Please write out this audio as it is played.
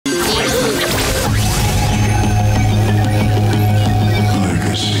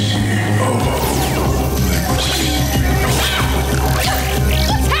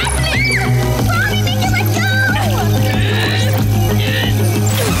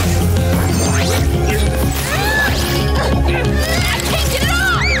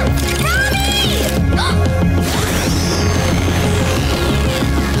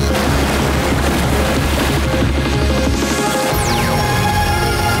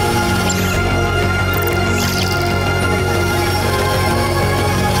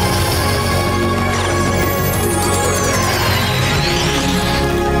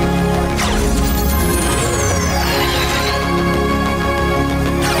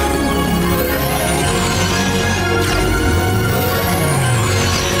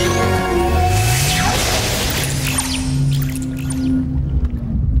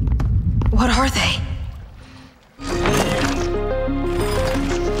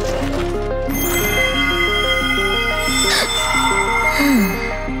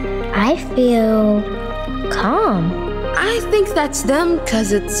I feel calm. I think that's them,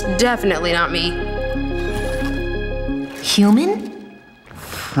 because it's definitely not me. Human?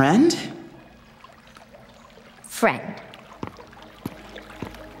 Friend? Friend.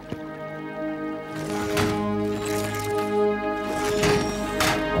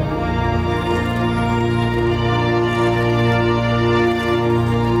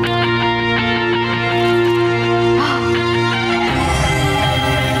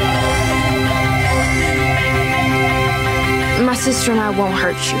 My sister and I won't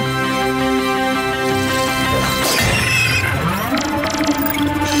hurt you.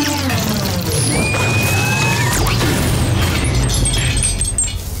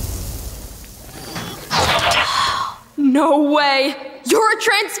 No way! You're a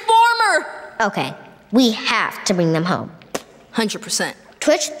transformer! Okay, we have to bring them home. 100%.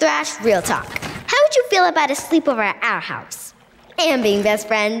 Twitch Thrash Real Talk. How would you feel about a sleepover at our house? And being best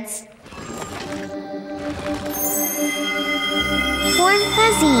friends? Warm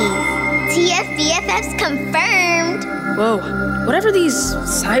fuzzies. TFBFFs confirmed. Whoa, whatever these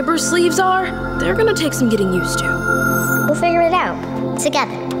cyber sleeves are, they're gonna take some getting used to. We'll figure it out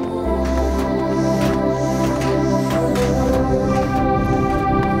together.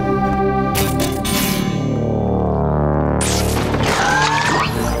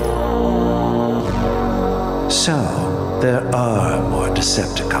 So, there are more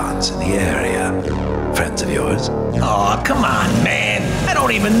Decepticons in the area. Friends of yours? Aw, come on, man. I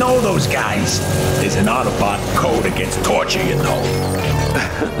don't even know those guys. There's an Autobot code against torture, you know.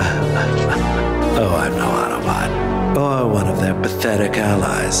 Oh, I'm no Autobot. Or one of their pathetic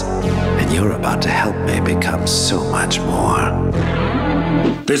allies. And you're about to help me become so much more.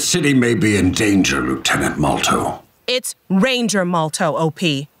 This city may be in danger, Lieutenant Malto. It's Ranger Malto, OP.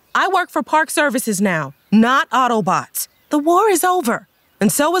 I work for Park Services now, not Autobots. The war is over,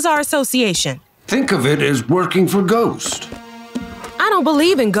 and so is our association. Think of it as working for Ghost. I don't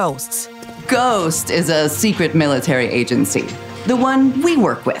believe in ghosts. Ghost is a secret military agency, the one we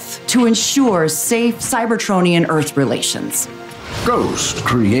work with to ensure safe Cybertronian Earth relations. Ghost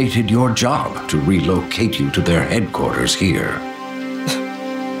created your job to relocate you to their headquarters here.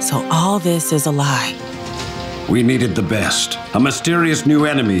 So all this is a lie. We needed the best. A mysterious new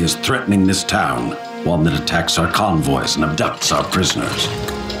enemy is threatening this town, one that attacks our convoys and abducts our prisoners.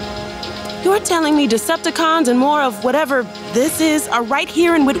 You're telling me Decepticons and more of whatever this is are right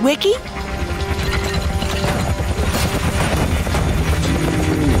here in Witwicky?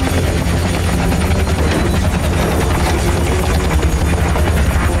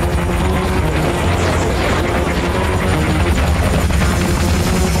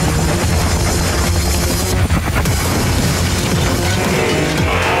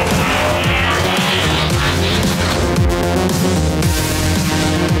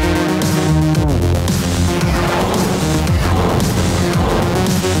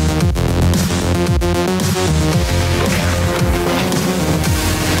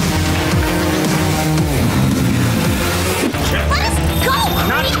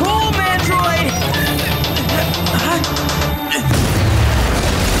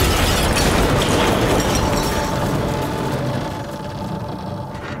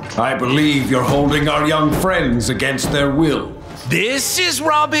 I believe you're holding our young friends against their will. This is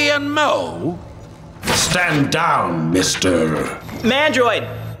Robbie and Mo? Stand down, Mr. Mandroid!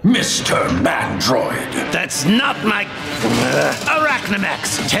 Mr. Mandroid. That's not my...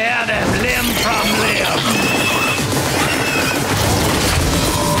 Arachnimex! Tear them limb from limb!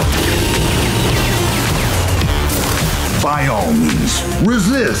 By all means,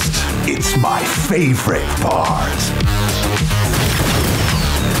 resist. It's my favorite part.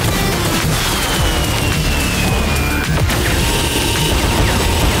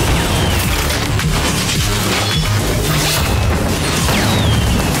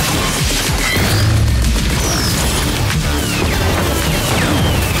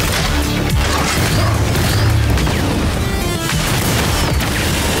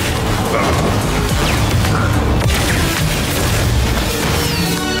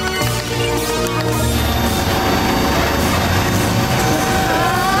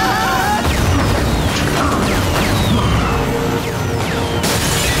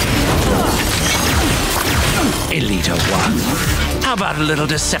 Elita 1. How about a little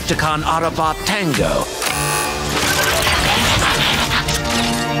Decepticon Autobot tango?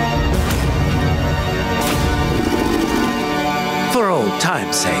 For old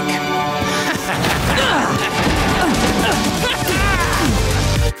time's sake.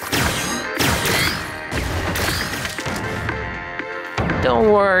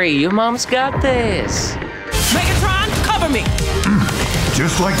 Don't worry, your mom's got this. Megatron, cover me!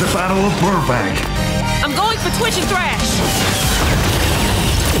 Just like the Battle of Burbank. I'm going for Twitch and Thrash.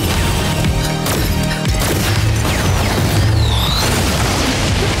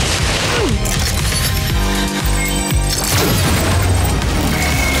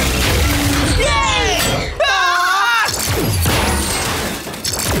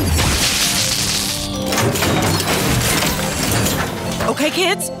 Okay,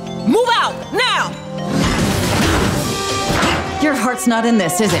 kids, move out, now! Your heart's not in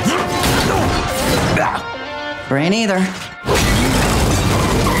this, is it? Brain either.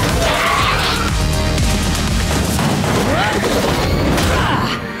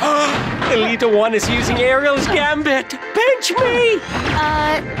 The little one is using Ariel's gambit. Pinch me!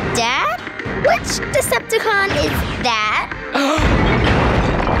 Dad? Which Decepticon is that?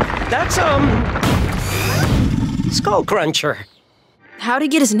 That's, Skull Cruncher. How'd he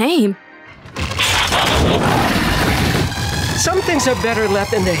get his name? Some things are better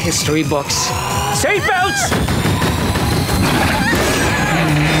left in the history books. Seatbelts!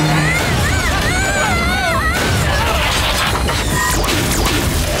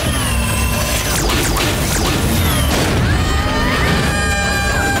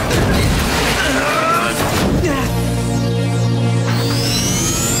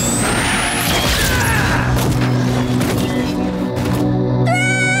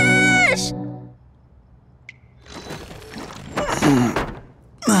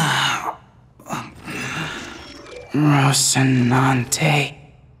 Rocinante.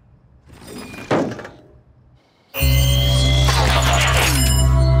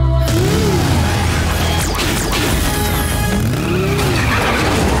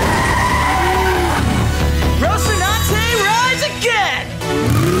 Rocinante rise again!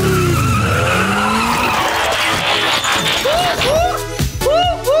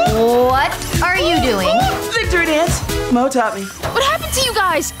 What are you doing? Victory dance. Mo taught me. What happened to you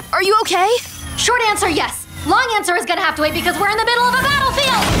guys? Are you okay? Short answer, yes. Long answer is gonna have to wait because we're in the middle of a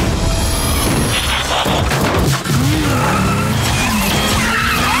battlefield!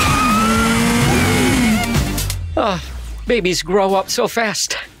 Oh, babies grow up so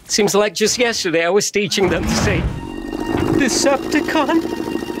fast. Seems like just yesterday I was teaching them to say, Decepticon?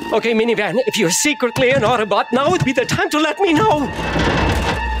 Okay, Minivan, if you're secretly an Autobot, now would be the time to let me know!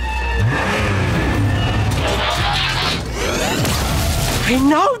 I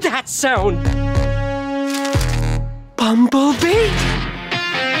know that sound! Bumblebee?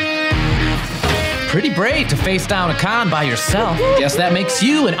 Pretty brave to face down a con by yourself. Guess that makes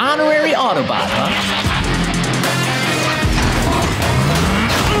you an honorary Autobot, huh?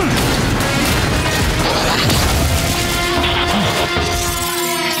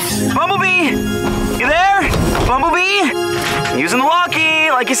 Bumblebee! You there? Bumblebee? Using the walkie,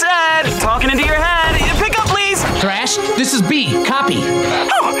 like you said. Talking into your head. Pick up, please! Thrash, this is B. Copy.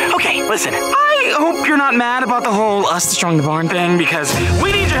 Oh, okay, listen. I hope you're not mad about the whole us destroying the barn thing, because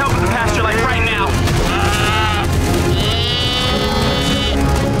we need your help with the pasture life right now.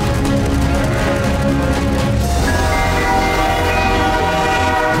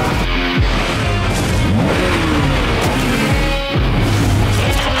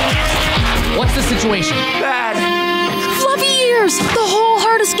 What's the situation? Bad. Fluffy ears! The whole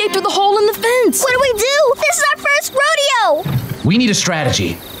herd escaped through the hole in the fence! What do we do? This is our first rodeo! We need a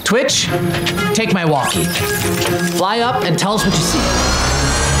strategy. Twitch, take my walkie. Fly up and tell us what you see.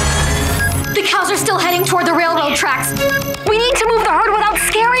 The cows are still heading toward the railroad tracks. We need to move the herd without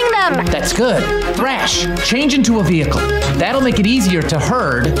scaring them! That's good. Thrash, change into a vehicle. That'll make it easier to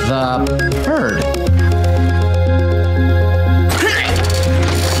herd the herd.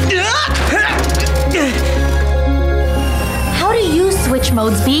 How do you switch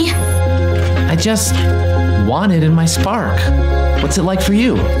modes, B? I just want it in my Spark. What's it like for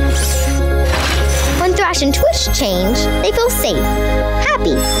you? When Thrash and Twitch change, they feel safe,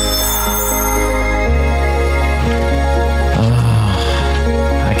 happy.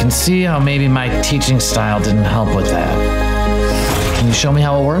 I can see how maybe my teaching style didn't help with that. Can you show me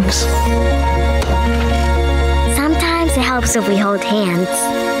how it works? Sometimes it helps if we hold hands.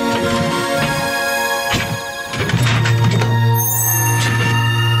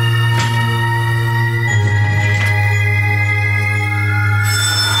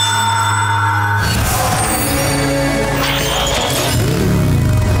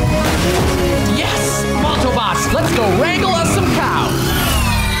 Let's go wrangle us some cows.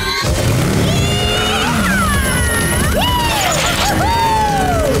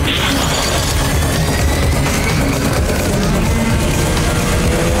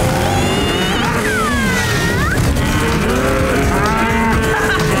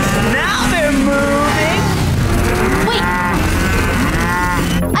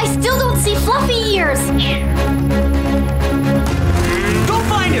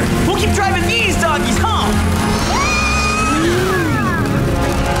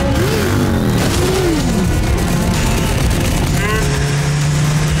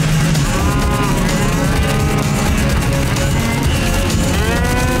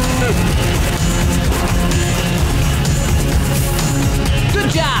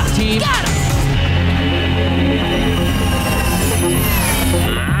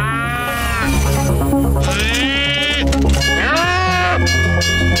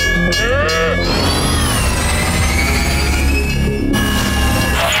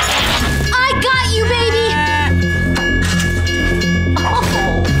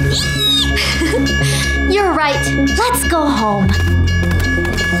 home.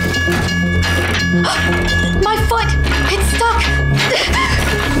 My foot! It's stuck!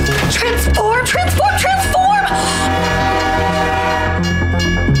 Transform! Transform! Transform!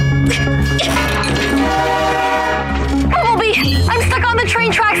 Bumblebee! I'm stuck on the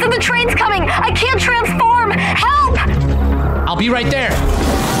train tracks and the train's coming! I can't transform! Help! I'll be right there.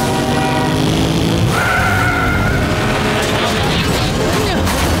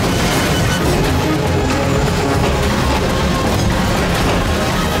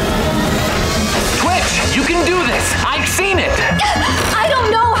 You can do this! I've seen it! I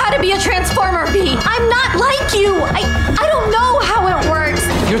don't know how to be a Transformer, Bee! I'm not like you! I don't know how it works!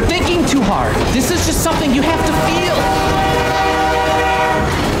 You're thinking too hard. This is just something you have to feel.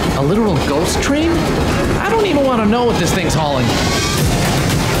 A literal ghost train? I don't even want to know what this thing's hauling.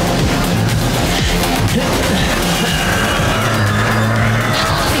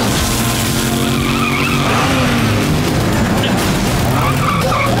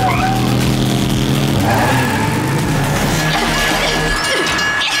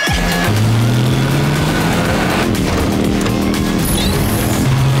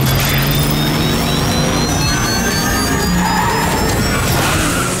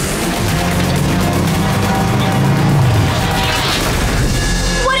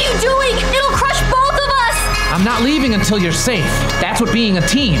 I'm not leaving until you're safe. That's what being a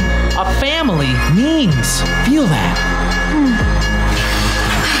team, a family, means. Feel that.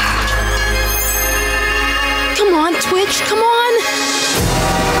 Come on, Twitch, come on!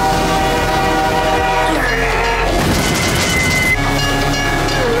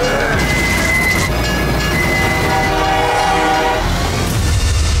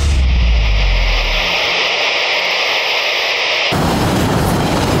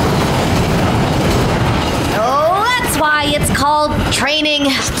 Why it's called training.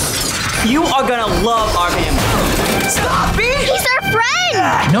 You are gonna love our family. Stop, Bee! He's our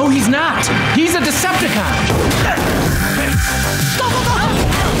friend! No, he's not. He's a Decepticon. Go, go, go!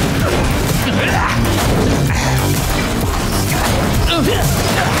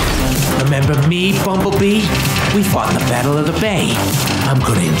 Remember me, Bumblebee? We fought in the Battle of the Bay. I'm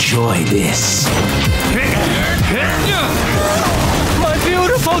gonna enjoy this. My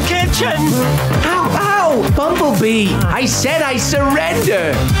beautiful kitchen! Ow, ow! Bumblebee! I said I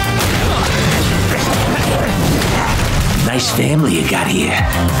surrender! Nice family you got here.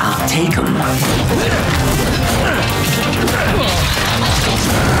 I'll take them.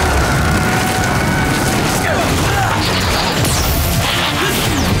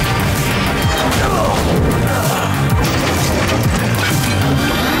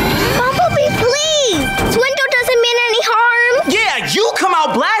 Bumblebee, please! Swindle doesn't mean any harm. Yeah, you come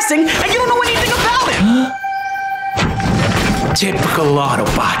out blasting and you don't know anything about him! Typical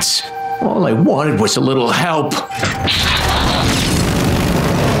Autobots. All I wanted was a little help.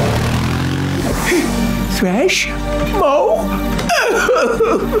 Thrash? Mo?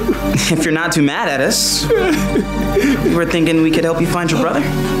 If you're not too mad at us, we were thinking we could help you find your brother.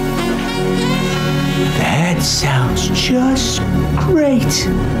 That sounds just great.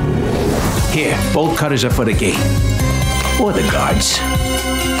 Here, bolt cutters are for the gate. Or the guards.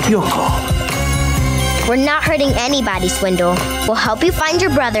 Your call. We're not hurting anybody, Swindle. We'll help you find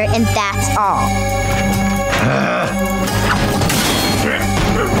your brother, and that's all.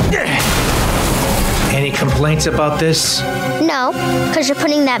 Any complaints about this? No, because you're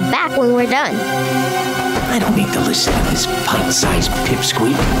putting that back when we're done. I don't need to listen to this pint-sized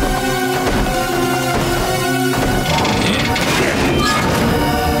pipsqueak.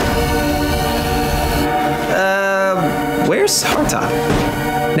 Where's Hardtop?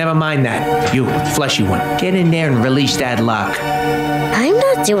 Never mind that. You, fleshy one. Get in there and release that lock. I'm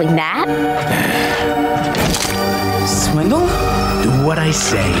not doing that. Swindle? Do what I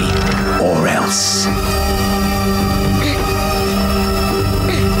say, or else.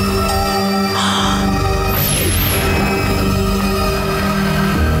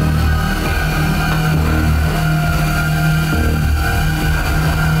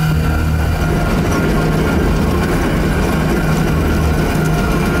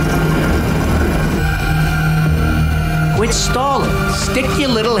 Quit stalling. Stick your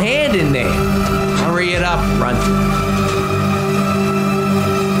little hand in there. Hurry it up, Runt.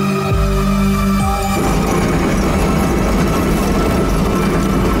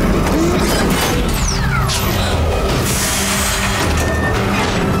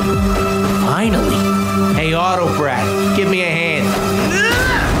 Finally. Hey, Auto Brat, give me a hand.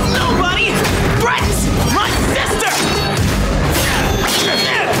 No, buddy! Brat's my sister!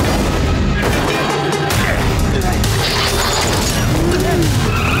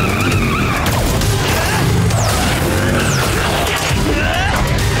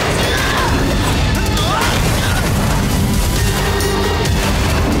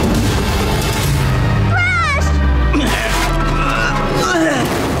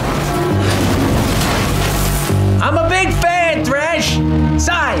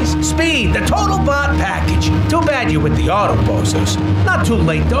 you with the Autobots. Not too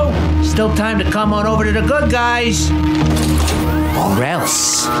late, though. Still time to come on over to the good guys. Or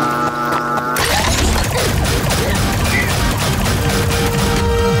else.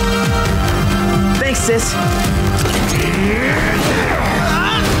 Thanks, sis.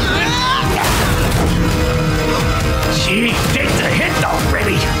 Gee, take the hit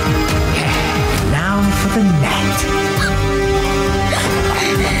already. Now for the net.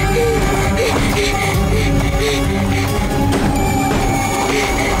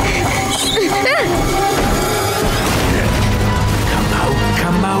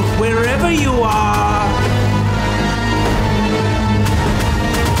 Come out wherever you are.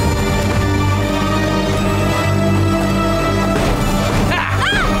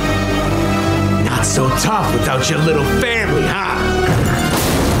 Not so tough without your little family, huh?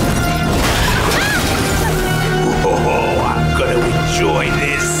 Oh, I'm gonna enjoy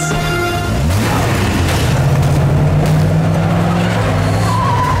this.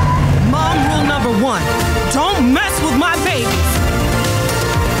 Mom rule number 1, don't mess with my babies.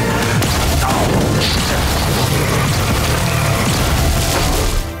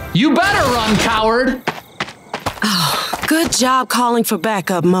 You better run, coward! Oh, good job calling for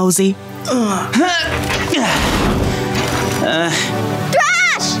backup, Mosey. Thrash!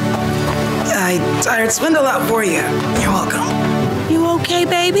 I tired Swindle out for you. You're welcome. You okay,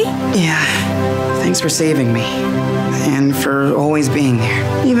 baby? Yeah. Thanks for saving me. And for always being there.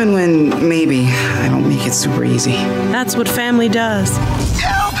 Even when maybe I don't make it super easy. That's what family does.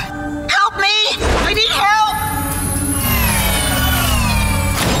 Help! Help me! I need help!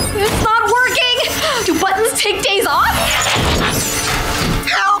 It's not working! Do buttons take days off?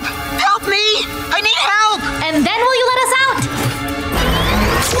 Help! Help me! I need help! And then will you let us out?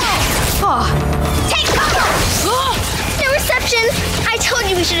 Oh. Take cover! No reception! I told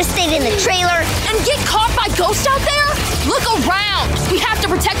you we should have stayed in the trailer. And get caught by ghosts out there? Look around! We have to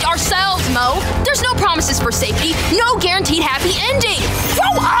protect ourselves, Mo. There's no promises for safety, no guaranteed happy ending.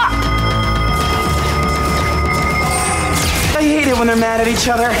 Grow up! I hate it when they're mad at each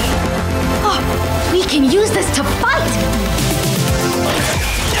other. Oh, we can use this to fight!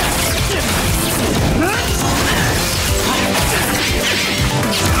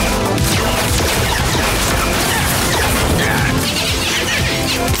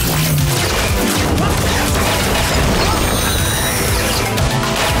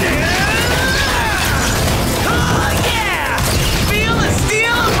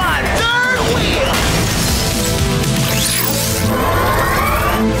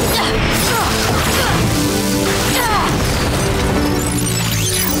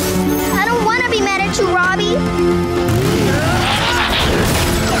 I don't want to be mad at you, Robbie.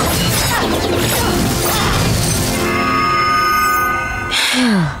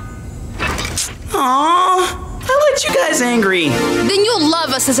 Aww, I let you guys angry. Then you'll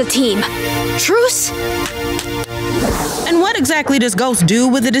love us as a team. Truce? And what exactly does Ghost do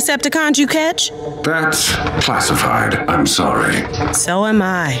with the Decepticons you catch? That's classified. I'm sorry. So am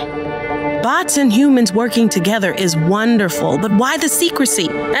I. Bots and humans working together is wonderful, but why the secrecy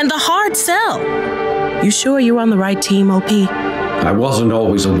and the hard sell? You sure you're on the right team, OP? I wasn't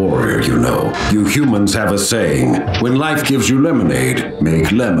always a warrior, you know. You humans have a saying, when life gives you lemonade,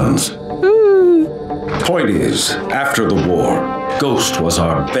 make lemons. Point is, after the war, Ghost was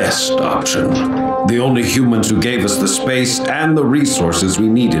our best option. The only humans who gave us the space and the resources we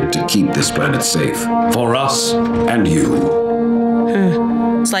needed to keep this planet safe. For us and you.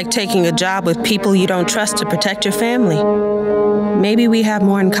 It's like taking a job with people you don't trust to protect your family. Maybe we have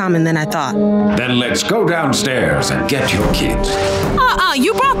more in common than I thought. Then let's go downstairs and get your kids.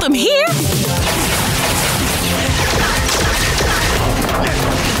 You brought them here?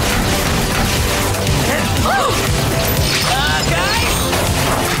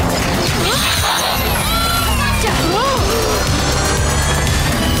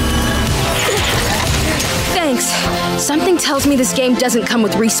 Thanks. Something tells me this game doesn't come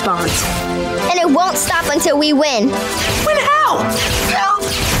with respawns. And it won't stop until we win. Win how? Help!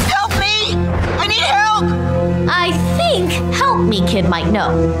 Help me! I need help! I think Help Me Kid might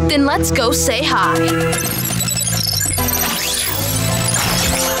know. Then let's go say hi.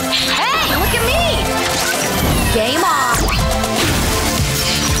 Hey, look at me! Game on!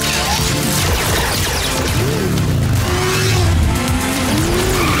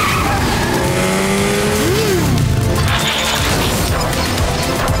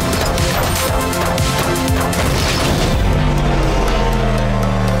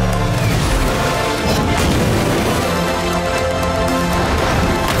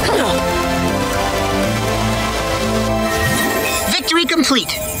 Victory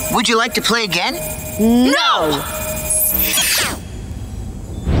complete. Would you like to play again? No!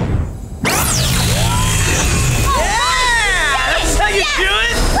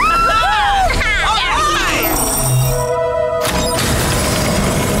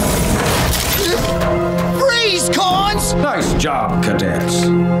 job, cadets.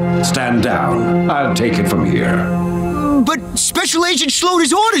 Stand down. I'll take it from here. But Special Agent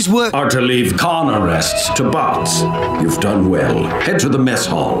Schloter's orders were... Are to leave con arrests to bots. You've done well. Head to the mess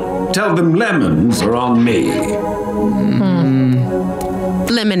hall. Tell them lemons are on me.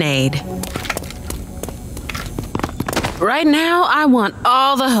 Lemonade. Right now, I want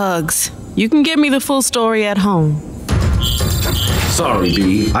all the hugs. You can give me the full story at home. Sorry,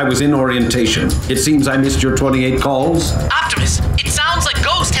 B. I was in orientation. It seems I missed your 28 calls. Optimus, it sounds like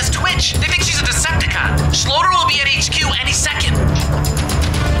Ghost has Twitch. They think she's a Decepticon. Schloter will be at HQ any second.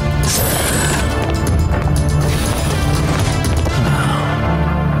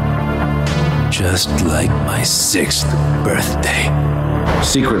 Just like my 6th birthday.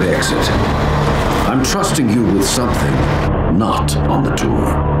 Secret exit. I'm trusting you with something not on the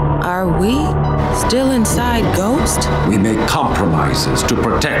tour. Are we still inside Ghost? We make compromises to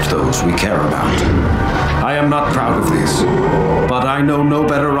protect those we care about. I am not proud of this, but I know no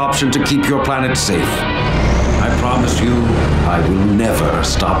better option to keep your planet safe. I promise you, I will never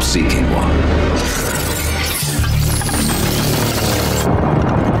stop seeking one.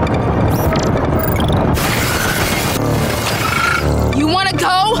 You wanna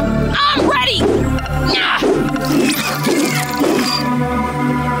go? I'm ready!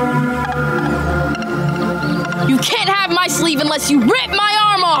 You can't have my sleeve unless you rip my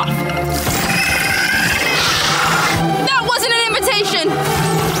arm off! That wasn't an invitation!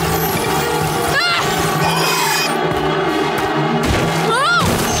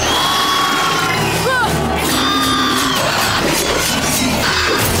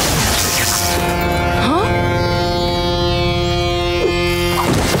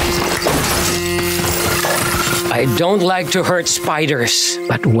 I don't like to hurt spiders,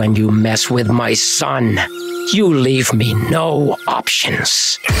 but when you mess with my son, you leave me no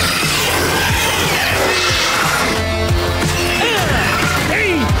options.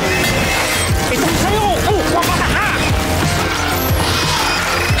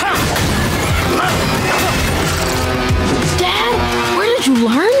 Dad, where did you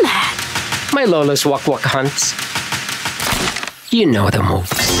learn that? My Lola's Wak Wak hunts. You know the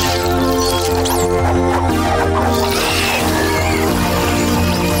moves.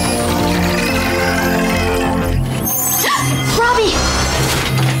 Robbie!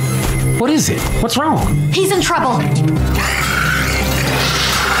 What is it? What's wrong? He's in trouble.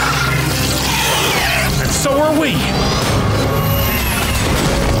 And so are we.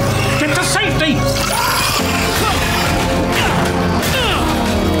 Get to safety!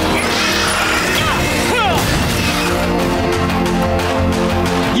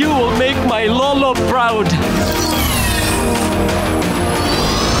 You will make my Lola proud.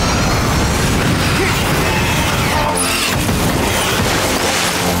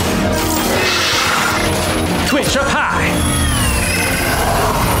 Twitch up high.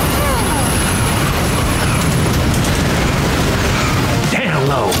 Down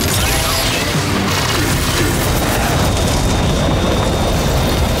low.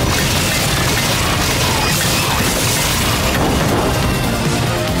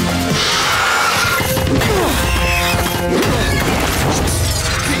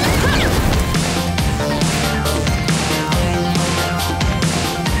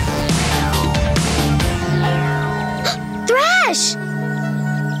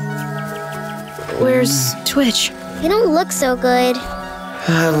 Where's Twitch? You don't look so good.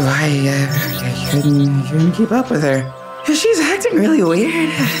 I couldn't keep up with her. She's acting really weird.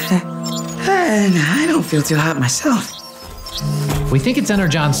 And I don't feel too hot myself. We think it's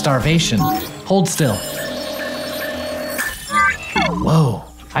Energon starvation. Hold still. Whoa,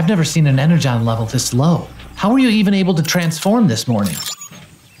 I've never seen an Energon level this low. How were you even able to transform this morning?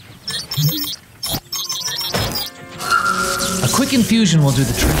 A quick infusion will do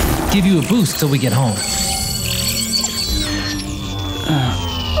the trick. Give you a boost till we get home.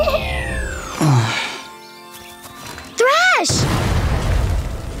 Thrash!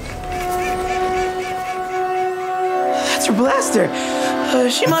 That's her blaster.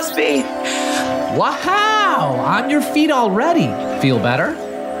 She must be. Wow, on your feet already. Feel better?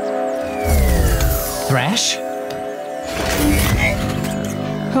 Thrash?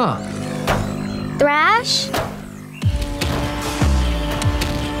 Huh. Thrash?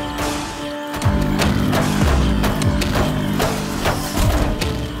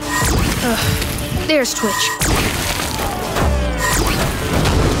 There's Twitch.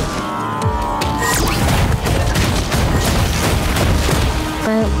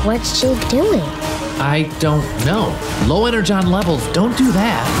 But what's she doing? I don't know. Low Energon levels don't do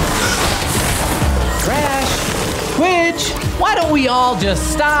that. Thrash! Twitch! Why don't we all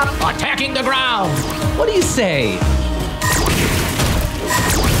just stop attacking the ground? What do you say?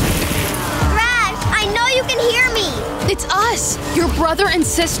 us, your brother and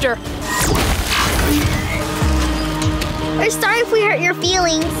sister. We're sorry if we hurt your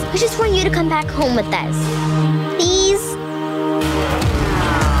feelings. We just want you to come back home with us. Please?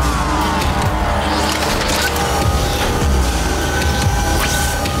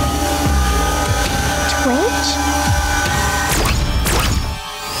 Twitch?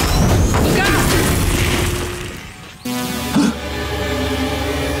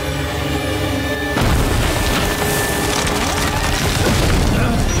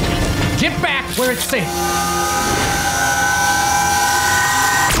 Get back where it's safe.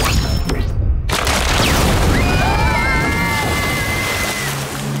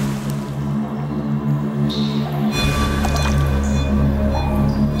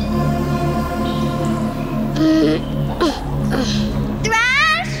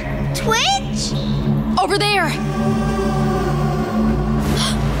 Thrash? Twitch? Over there.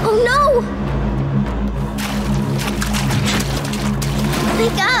 Oh no!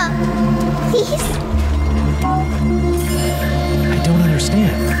 Wake up, please. I don't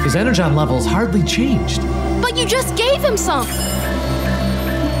understand. His energon levels hardly changed. But you just gave him some.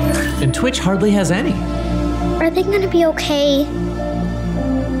 And Twitch hardly has any. Are they gonna be okay?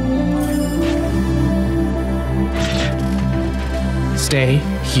 Stay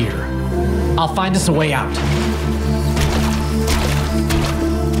here. I'll find us a way out.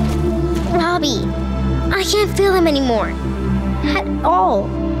 Robbie, I can't feel him anymore. At all.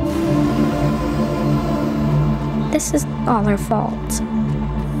 This is all our fault.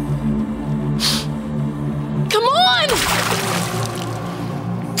 Come on!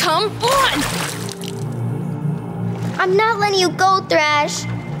 Come on! I'm not letting you go, Thrash.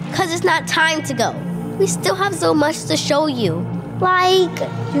 Because it's not time to go. We still have so much to show you. Like,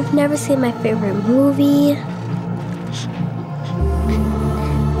 you've never seen my favorite movie.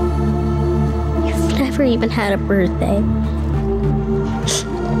 You've never even had a birthday.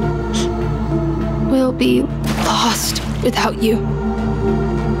 We'll be lost without you.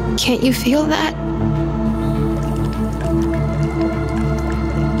 Can't you feel that?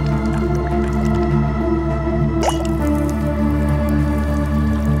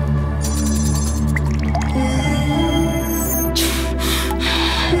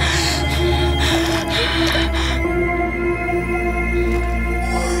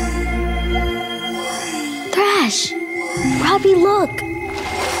 Thrash! Robbie, look!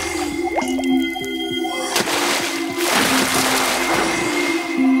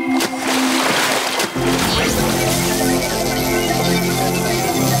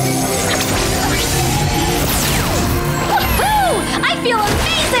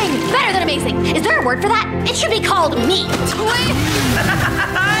 Is there a word for that? It should be called meat. I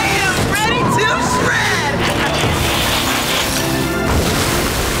am ready to shred!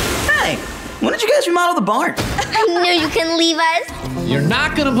 Hey, when did you guys remodel the barn? I knew you couldn't leave us. You're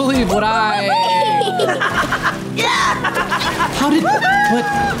not gonna believe what I... How did... But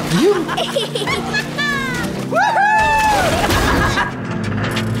you...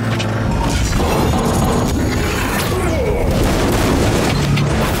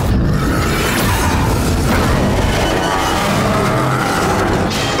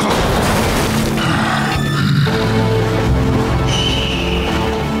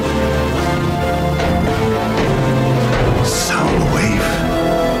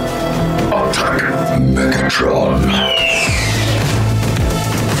 Megatron.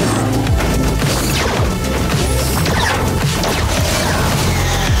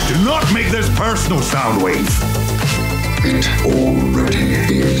 Do not make this personal, Soundwave. It already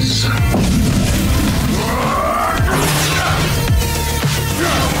is.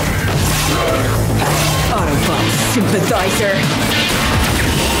 Autobots sympathizer.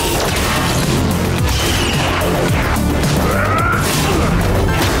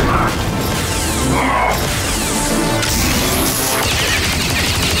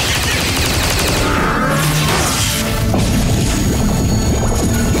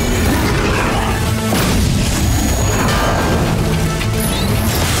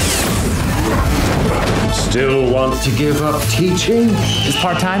 Still want to give up teaching? Is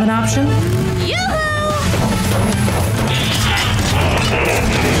part-time an option?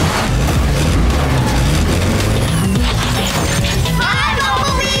 Bye,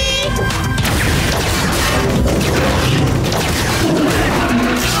 Bumblebee!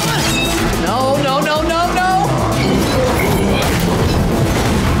 No, no, no, no, no!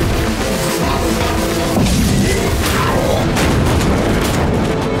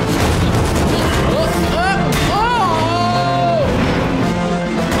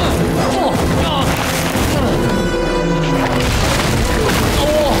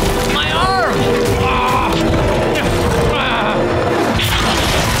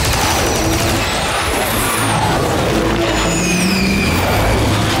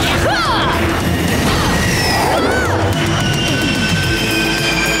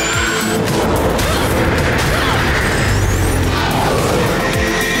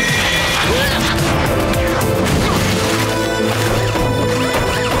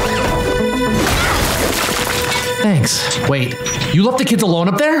 You left the kids alone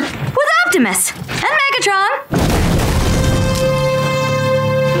up there? With Optimus and Megatron.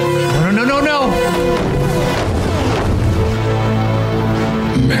 No.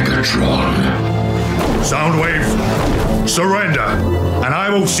 Megatron. Soundwave, surrender, and I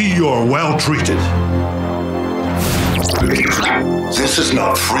will see you're well treated. This is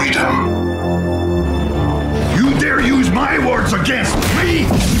not freedom. You dare use my words against me?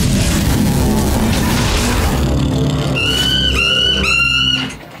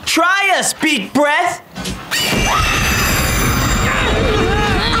 Try us, Beak Breath!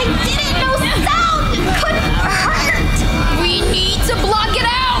 I didn't know sound could hurt! We need to block it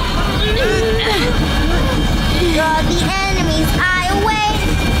out! Draw the enemy's eye away,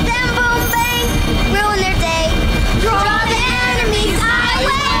 then boom bang, ruin their day. Draw the enemy's eye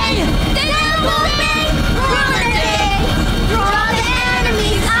away, then boom bang, ruin their day. Draw the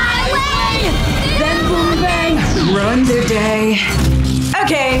enemy's eye away, Then boom bang, ruin their day.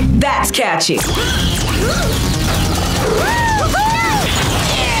 Okay, that's catchy.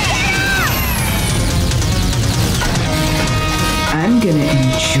 I'm gonna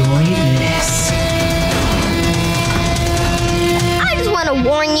enjoy this. I just want to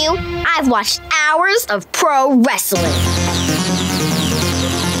warn you, I've watched hours of pro wrestling.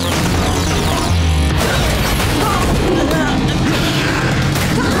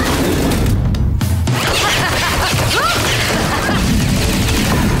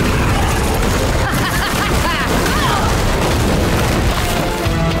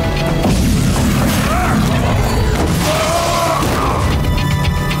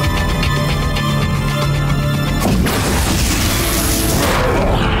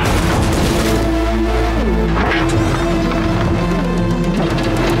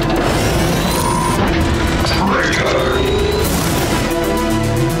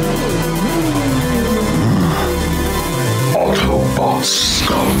 Autobots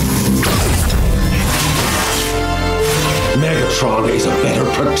scum. Megatron is a better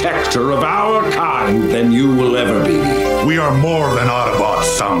protector of our kind than you will ever be. We are more than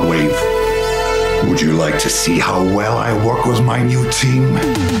Autobots, Soundwave. Would you like to see how well I work with my new team?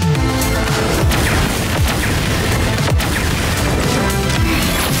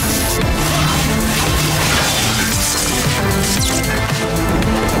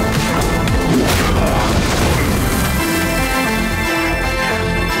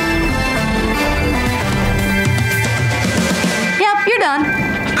 Yep, you're done.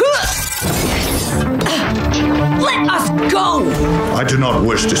 Let us go! I do not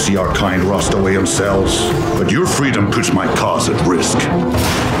wish to see our kind rust away themselves, but your freedom puts my cause at risk.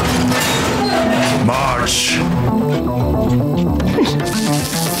 March!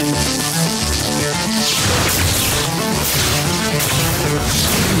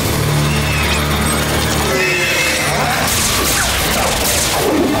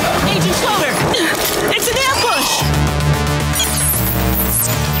 Agent Schroeder! It's an ambush!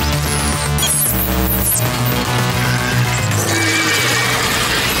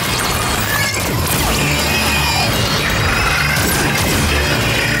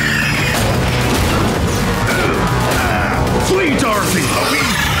 Flee, Dorothy!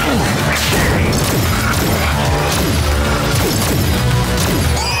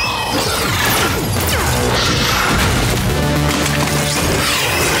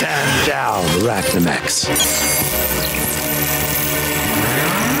 Stand down, Arachnimex.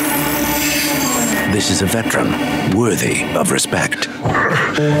 This is a veteran, worthy of respect.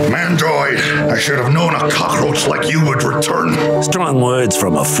 Mandroid, I should have known a cockroach like you would return. Strong words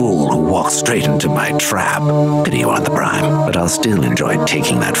from a fool who walked straight into my trap. Pity you aren't the Prime, but I'll still enjoy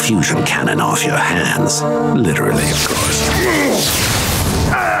taking that fusion cannon off your hands. Literally, of course.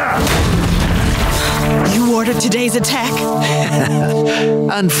 You ordered today's attack?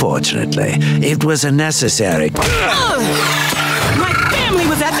 Unfortunately, it was a necessary... My family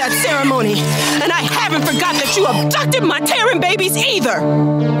was at that ceremony, and I haven't forgot that you abducted my Terran babies either!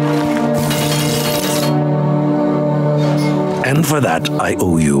 And for that, I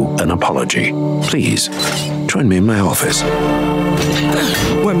owe you an apology. Please, join me in my office.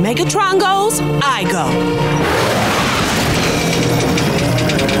 Where Megatron goes, I go.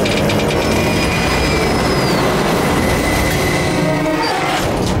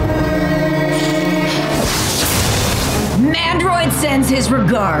 Mandroid sends his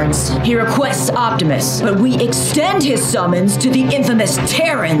regards. He requests Optimus, but we extend his summons to the infamous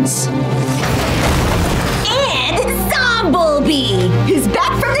Terrans. And Zomblebee, who's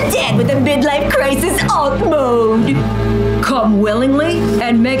back from the dead with a midlife crisis alt mode. Come willingly,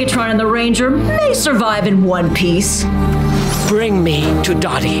 and Megatron and the Ranger may survive in one piece. Bring me to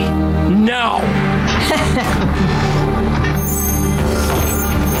Dottie. Now!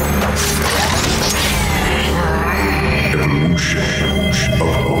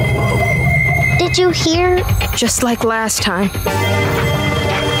 you here? Just like last time.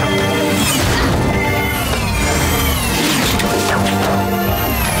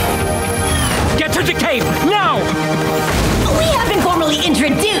 Get to the cave, now! We have been formally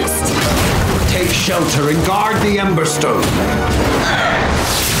introduced! Take shelter and guard the Emberstone.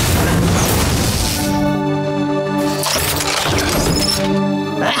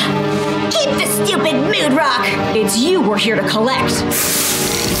 Keep the stupid mood rock! It's you we're here to collect.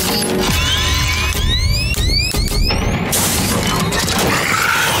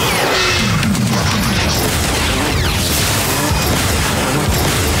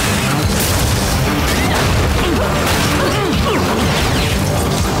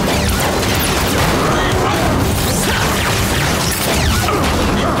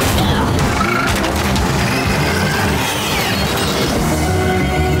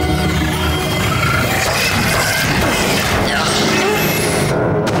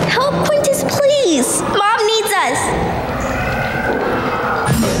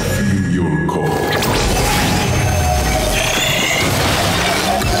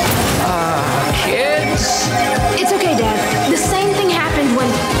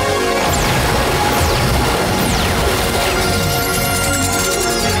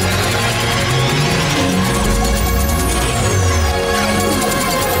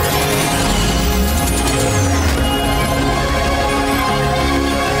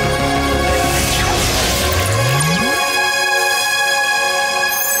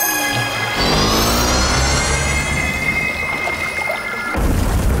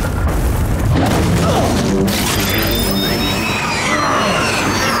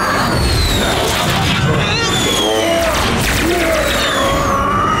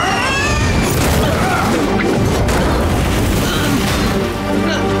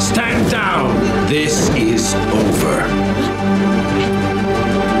 This is over.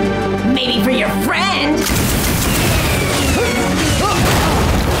 Maybe for your friend.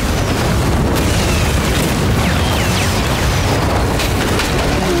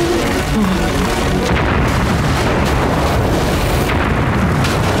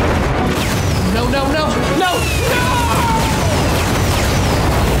 No, no, no, no, no!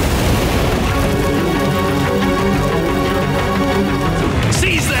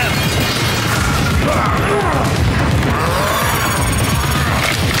 Seize them!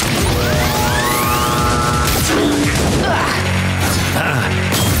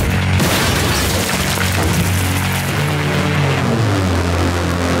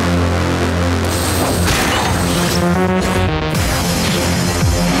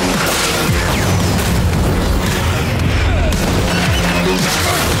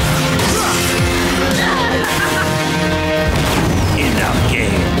 Enough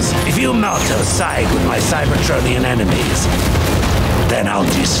games. If you melt aside with my Cybertronian enemies, then I'll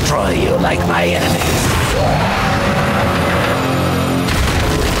destroy you like my enemies.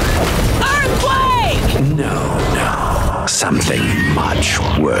 Earthquake! No, no. Something much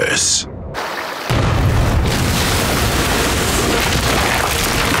worse.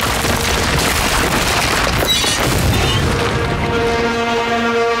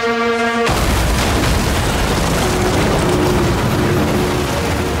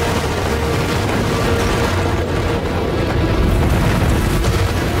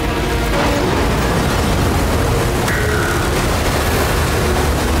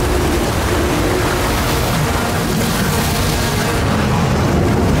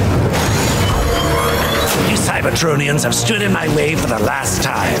 Cybertronians have stood in my way for the last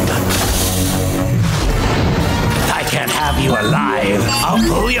time. If I can't have you alive, I'll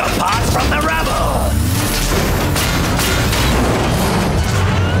pull your parts from the rubble!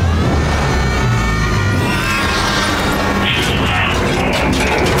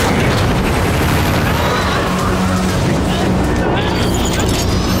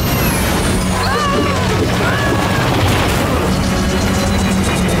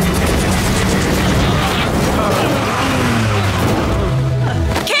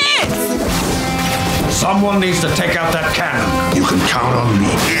 Someone needs to take out that cannon. You can count on me.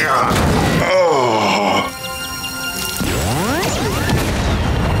 Oh.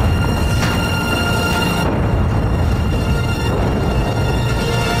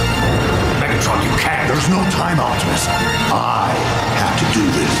 Megatron, you can't. There's no time, Optimus. I have to do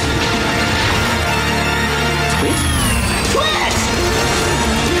this. Twitch!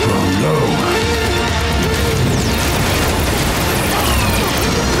 Oh no.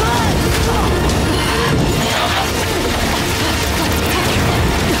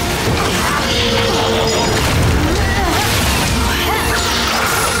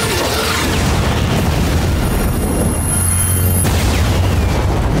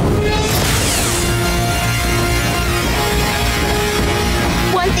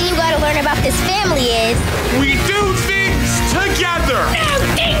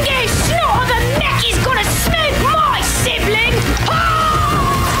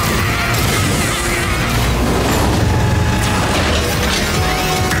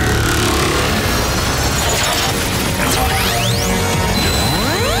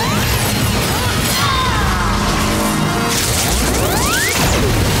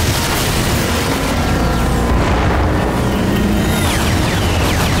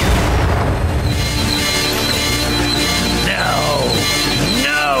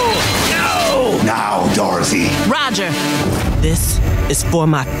 easy. Roger. This is for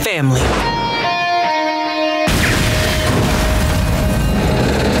my family.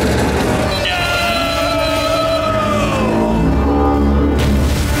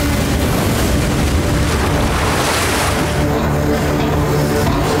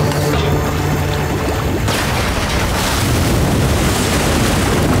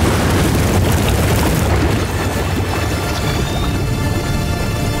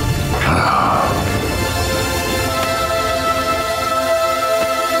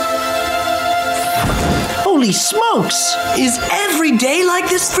 Holy smokes! Is every day like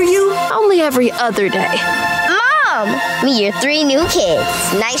this for you? Only every other day. Mom, meet your 3 new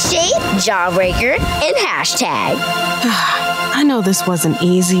kids. Nightshade, Jawbreaker, and Hashtag. I know this wasn't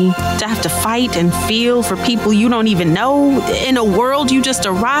easy. To have to fight and feel for people you don't even know in a world you just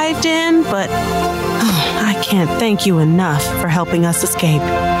arrived in, but I can't thank you enough for helping us escape.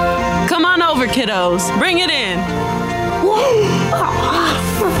 Come on over, kiddos. Bring it in.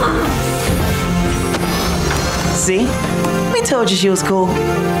 See? We told you she was cool.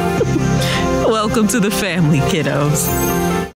 Welcome to the family, kiddos.